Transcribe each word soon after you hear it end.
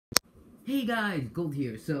Hey guys, Gold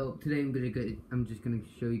here. So today I'm just gonna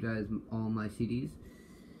show you guys all my CDs.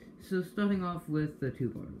 So starting off with the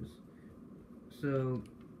two-parters. So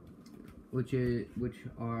which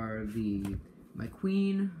are the my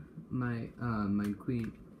Queen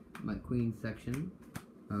section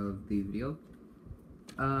of the video.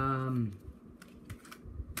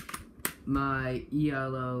 My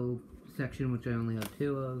ELO section, which I only have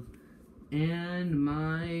two of. And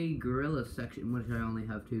my Gorilla section, which I only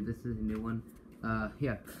have two. This is a new one.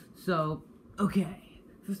 Yeah. So, okay.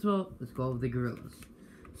 First of all, let's go over the Gorillas.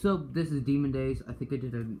 So, this is Demon Days. I think I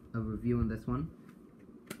did a review on this one.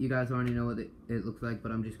 You guys already know what it looks like,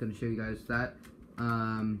 but I'm just going to show you guys that.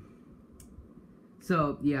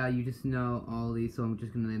 So, yeah, you just know all these, so I'm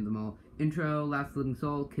just going to name them all. Intro, Last Living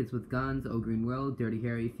Soul, Kids with Guns, Oh Green World, Dirty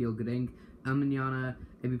Harry, Feel Good Inc., El Manana,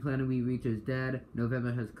 Every Planet We Reach is Dead,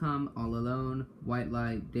 November Has Come, All Alone, White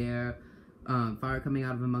Light, Dare, Fire Coming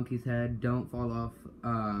Out of a Monkey's Head, Don't Fall Off,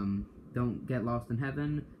 Don't Get Lost in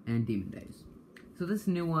Heaven, and Demon Days. So this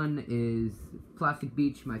new one is Plastic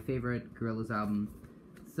Beach, my favorite Gorillaz album.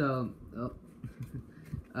 So,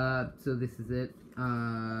 so this is it.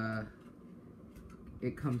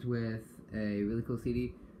 It comes with a really cool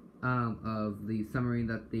CD of the submarine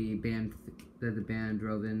that the band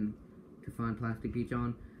drove in to find Plastic Beach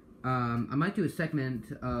on. I might do a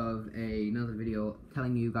segment of another video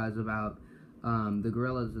telling you guys about the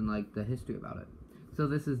Gorillaz and like the history about it. So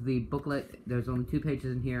this is the booklet. There's only 2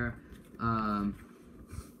 pages in here. I'm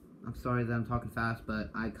sorry that I'm talking fast,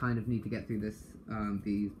 but I kind of need to get through this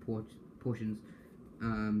these portions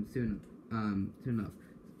soon enough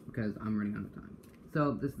because I'm running out of time.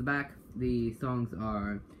 So this is the back. The songs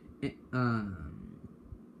are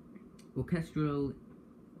orchestral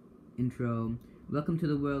intro, Welcome to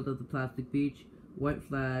the World of the Plastic Beach, White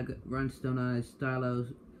Flag, Rhinestone Eyes,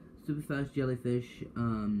 Stylos, Superfast Jellyfish,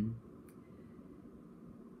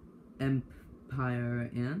 Empire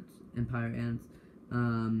Ants, I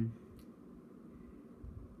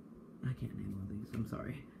can't name all these, I'm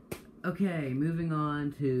sorry. Okay, moving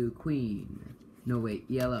on to Queen. No wait,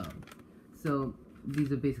 ELO. So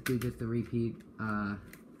these are basically just a repeat, but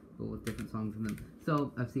with different songs in them.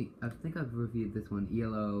 So I think I've reviewed this one,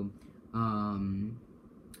 ELO,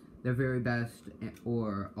 Their Very Best,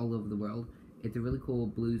 or All Over the World. It's a really cool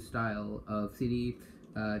blues style of CD.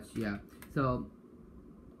 Yeah. So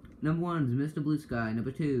number 1 is Mr. Blue Sky.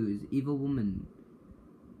 Number 2 is Evil Woman.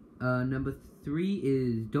 Number 3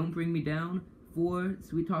 is Don't Bring Me Down. 4,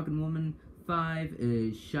 Sweet Talking Woman. 5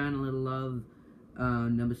 is Shine a Little Love.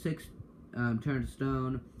 Number 6, Turn to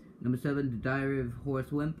Stone. Number 7, The Diary of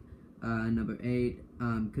Horace Wimp. Number 8,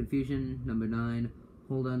 Confusion. Number 9,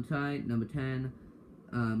 Hold On Tight. Number 10,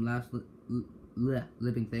 Last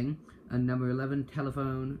Living Thing. Number 11,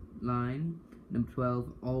 Telephone Line. Number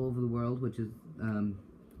 12, All Over the World, which is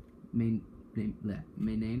main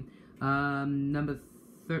name. Number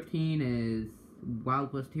 13 is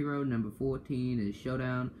Wild West Hero. Number 14 is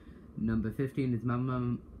Showdown. Number 15 is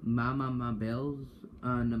Mama Bells.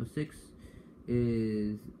 Number 6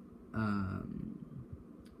 is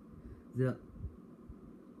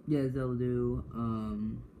Xanadu.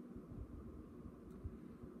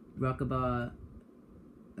 Rockabye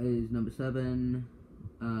is number 7.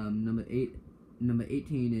 Number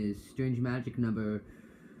 18 is Strange Magic. Number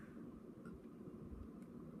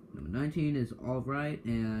 19 is All Right,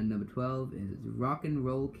 and number 12 is Rock and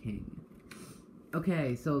Roll King.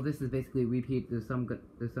 Okay, so this is basically a repeat. There's some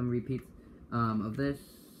repeats of this.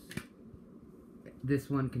 This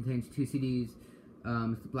one contains 2 CDs.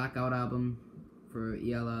 It's the Blackout album for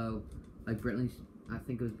ELO. Like I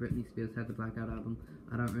think it was Britney Spears had the Blackout album.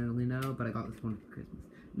 I don't really know, but I got this one for Christmas.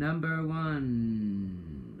 Number 1.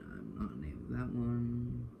 I'm not naming that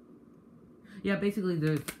one. Yeah, basically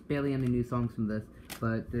there's barely any new songs from this,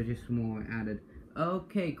 but there's just more added.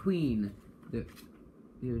 Okay, Queen.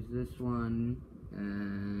 Here's this one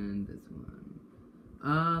and this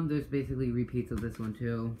one. There's basically repeats of this one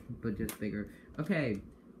too, but just bigger. Okay,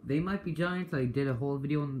 They Might Be Giants. I did a whole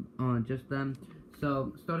video on just them.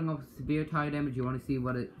 So, starting off with Severe Tire Damage, you want to see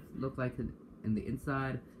what it looks like in the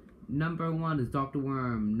inside. Number 1 is Dr.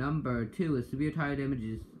 Worm. Number 2 is Severe Tire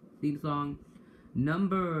Damage's theme song.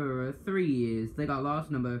 Number 3 is They Got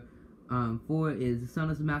Lost. Number 4 is The Sun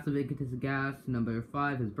is a Massive Incandescent Gas. Number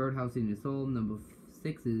 5 is Birdhouse in Your Soul. Number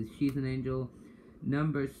 6 is She's an Angel.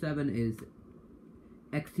 Number 7 is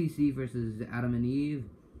XTC versus Adam and Eve.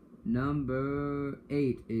 Number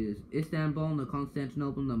 8 is Istanbul, no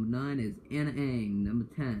Constantinople. Number 9 is Anna Ang. Number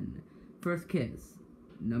 10, First Kiss.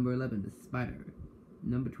 Number 11 is Spider.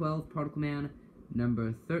 Number 12, Particle Man.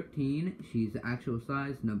 Number 13, She's the Actual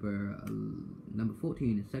Size. Number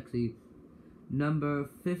 14 is Sexy. Number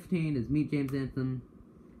 15 is Meet James Anthem.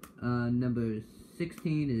 Number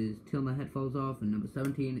 16 is Till My Head Falls Off, and number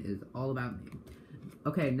 17 is All About Me.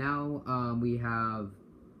 Okay, now we have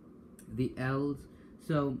the L's.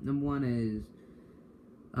 So number 1 is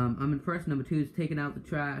I'm Impressed. Number 2 is Taking Out the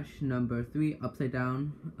Trash. Number 3, Upside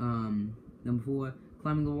Down. Number 4,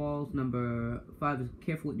 Climbing the Walls. Number 5 is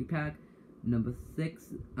Careful What You Pack. Number 6,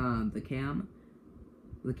 The Camp.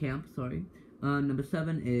 Number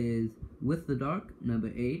 7 is With the Dark.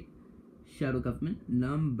 Number 8, Shadow Government.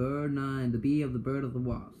 Number 9, The Bee of the Bird of the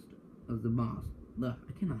Wasp. Of the Moss. Ugh,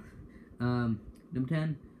 I cannot. Number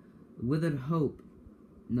 10, Withered Hope.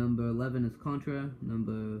 Number 11 is Contra.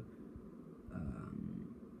 Number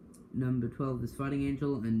 12 is Fighting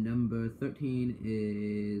Angel, and number 13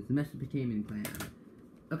 is The Mesopotamian Clan.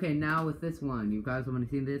 Okay, now with this one, you guys want to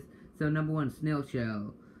see this? So number 1, Snail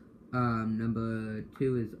Shell. Number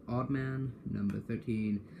 2 is Oddman. Number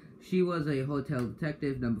 13, She Was a Hotel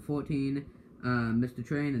Detective. Number 14, Mr.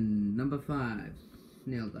 Train, and number 5,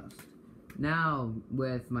 Snail Dust. Now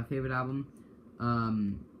with my favorite album,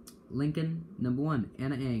 Lincoln. Number 1,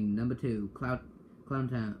 Anna Ang. Number 2,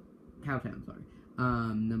 Cowtown. Sorry.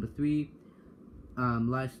 Number 3,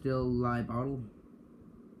 Lie Still, Lie Bottle.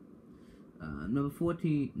 Number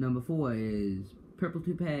 4 is Purple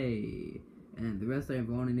Toupee, and the rest I've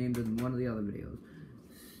only named in one of the other videos.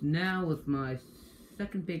 Now with my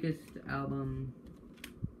second biggest album,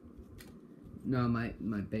 no, my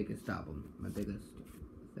biggest album, my biggest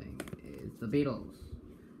thing is The Beatles.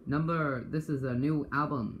 This is a new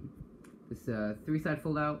album. It's a 3-side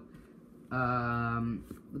fold out.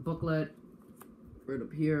 The booklet right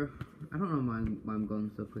up here. I don't know why I'm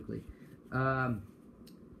going so quickly.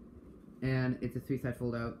 And it's a 3-side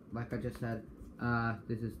fold out, like I just said.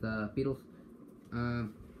 This is the Beatles.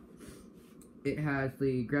 It has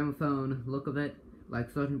the gramophone look of it,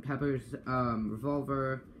 like Sgt. Pepper's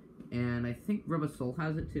Revolver, and I think Rubber Soul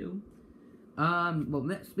has it too.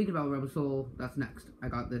 Well, speaking about Rubber Soul, that's next. I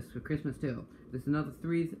got this for Christmas too. This is another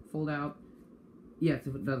 3 fold out. Yeah, it's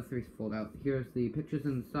another 3 fold out. Here's the pictures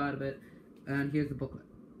inside of it, and here's the booklet.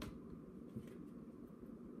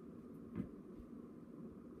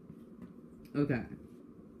 Okay.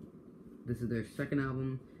 This is their second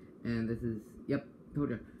album, and this is, yep,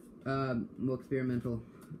 told you, more experimental.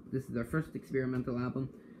 This is their first experimental album.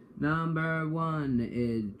 Number 1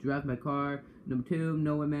 is Drive My Car. Number 2,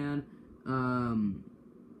 Nowhere Man.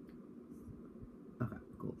 Okay,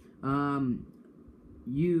 cool.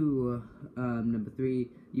 Number 3,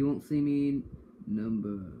 You Won't See Me.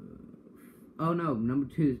 Number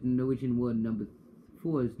 2 is Norwegian Wood. Number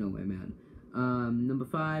 4 is Nowhere Man. Number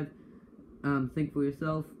 5, Think For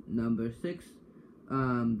Yourself. Number 6,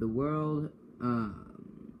 The World.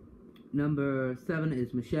 Number 7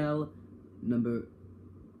 is Michelle. Number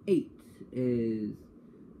 8 is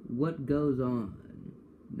What Goes On.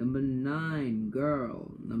 Number 9,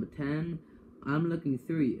 Girl. Number 10, I'm Looking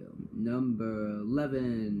Through You. Number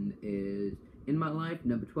 11 is In My Life.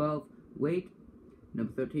 Number 12, Wait.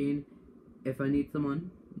 Number 13, If I Need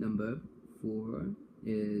Someone. Number 4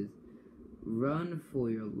 is Run For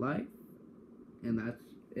Your Life. And that's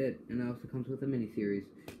it. And it also comes with a mini-series.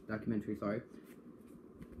 Documentary, sorry.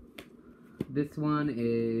 This one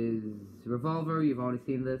is Revolver. You've already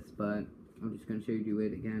seen this, but I'm just going to show you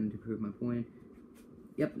it again to prove my point.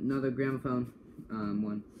 Yep, another gramophone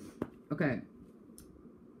one. Okay.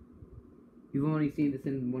 You've already seen this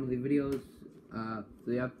in one of the videos.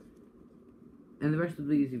 So yeah. And the rest of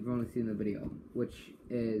these you've only seen in the video, which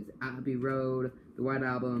is Abbey Road, the White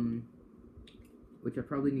Album, which I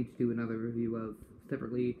probably need to do another review of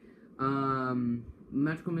separately.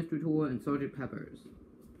 Magical Mystery Tour, and Sgt. Pepper's.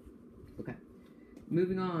 Okay.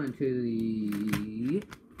 Moving on to the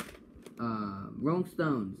Rolling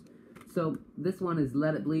Stones. So this one is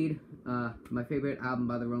Let It Bleed, my favorite album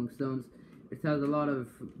by the Rolling Stones. It has a lot of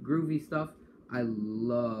groovy stuff. I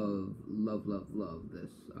love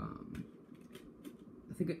this.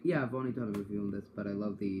 I think, yeah, I've only done a review on this, but I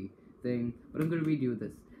love the thing. But I'm going to read you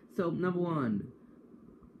this. So, number 1,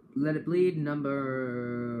 Let It Bleed.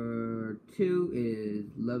 Number 2 is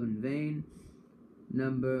Love in Vain.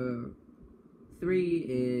 Number 3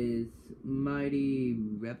 is Mighty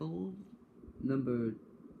Rebel.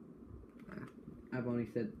 I've only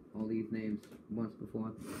said all these names once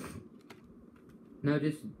before. No,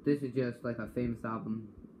 this is just like a famous album,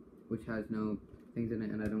 which has no things in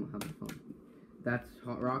it, and I don't have the phone. That's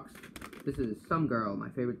Hot Rocks. This is Some Girl, my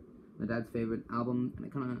dad's favorite album, and I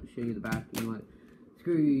kind of show you the back. You know what?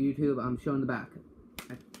 Screw you, YouTube. I'm showing the back.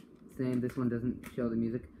 Saying this one doesn't show the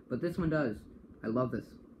music, but this one does. I love this.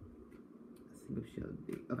 I think I've showed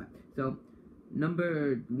the. Okay, so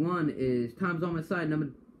Number 1 is Time's on My Side.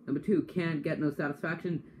 Number 2, Can't Get No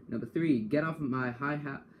Satisfaction. Number 3, Get Off My High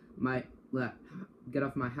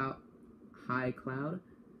Cloud.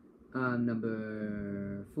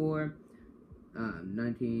 Number 4,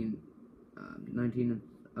 19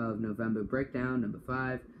 of November, Breakdown. Number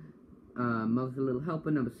 5, Mother's a Little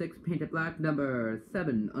Helper. Number 6, Paint It Black. Number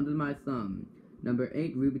 7, Under My Thumb. Number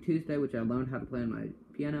 8, Ruby Tuesday, which I learned how to play on my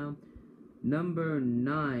piano. Number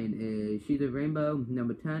 9 is She's a Rainbow.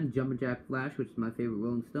 Number 10, Jumpin' Jack Flash, which is my favorite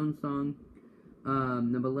Rolling Stones song.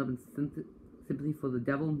 Number 11, Sympathy for the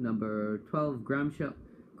Devil. Number 12, Graham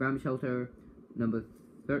Shelter. Number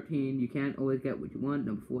 13, You Can't Always Get What You Want.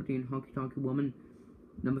 Number 14, Honky Tonky Woman.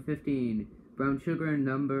 Number 15, Brown Sugar.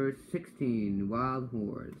 Number 16, Wild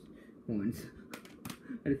Horns.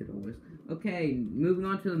 I just said horse. Okay, moving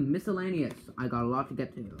on to miscellaneous. I got a lot to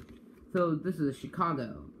get to. So this is a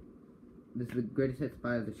Chicago. This is the greatest hits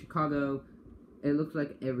by the Chicago. It looks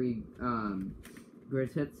like every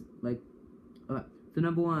greatest hits. Like, so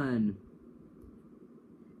number 1,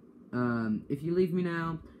 If You Leave Me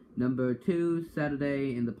Now. Number 2,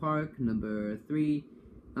 Saturday in the Park. Number 3,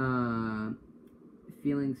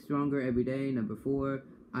 Feeling Stronger Every Day. Number 4,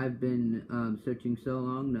 I've Been Searching So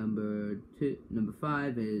Long. Number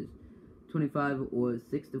 5 is 25 or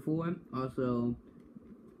 6 to 4. Also,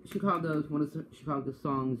 one of Chicago's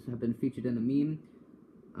songs have been featured in a meme.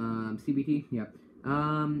 CBT, yeah.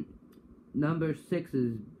 Number 6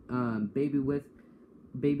 is Baby What.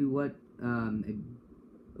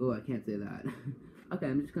 I can't say that. Okay,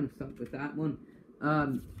 I'm just gonna stop with that one.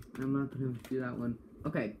 I'm not gonna do that one.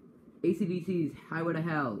 Okay, AC/DC's Highway to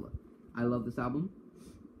Hell. I love this album.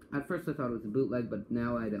 At first I thought it was a bootleg, but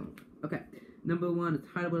now I don't. Okay, number 1 is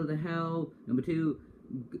Highway to Hell. Number 2,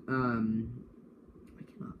 I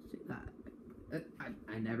cannot say that.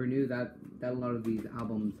 I never knew that a lot of these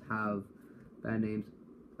albums have bad names.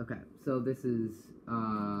 Okay, so this is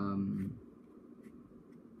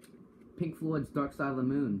Pink Floyd's Dark Side of the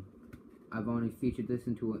Moon. I've only featured this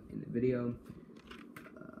in the video.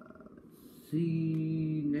 Let's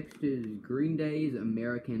see. Next is Green Day's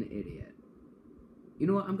American Idiot. You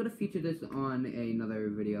know what? I'm gonna feature this on another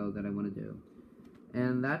video that I want to do.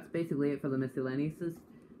 And that's basically it for the miscellaneous.